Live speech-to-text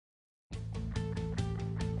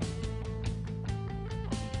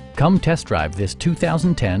Come test drive this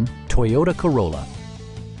 2010 Toyota Corolla.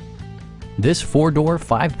 This four-door,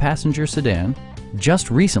 five-passenger sedan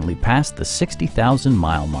just recently passed the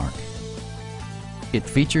 60,000-mile mark. It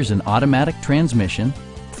features an automatic transmission,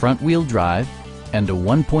 front-wheel drive, and a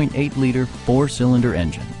 1.8-liter four-cylinder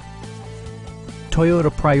engine.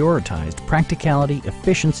 Toyota prioritized practicality,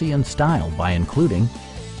 efficiency, and style by including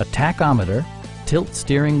a tachometer, tilt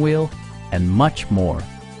steering wheel, and much more.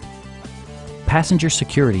 Passenger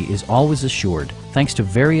security is always assured thanks to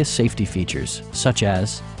various safety features such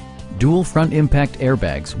as dual front impact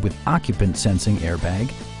airbags with occupant sensing airbag,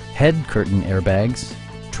 head curtain airbags,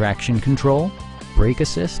 traction control, brake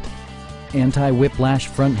assist, anti-whiplash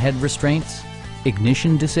front head restraints,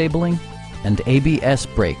 ignition disabling, and ABS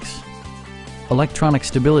brakes. Electronic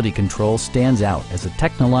stability control stands out as a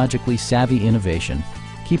technologically savvy innovation,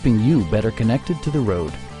 keeping you better connected to the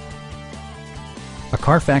road. A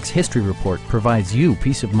Carfax history report provides you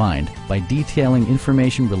peace of mind by detailing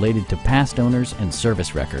information related to past owners and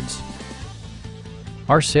service records.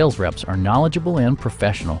 Our sales reps are knowledgeable and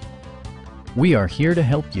professional. We are here to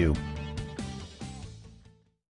help you.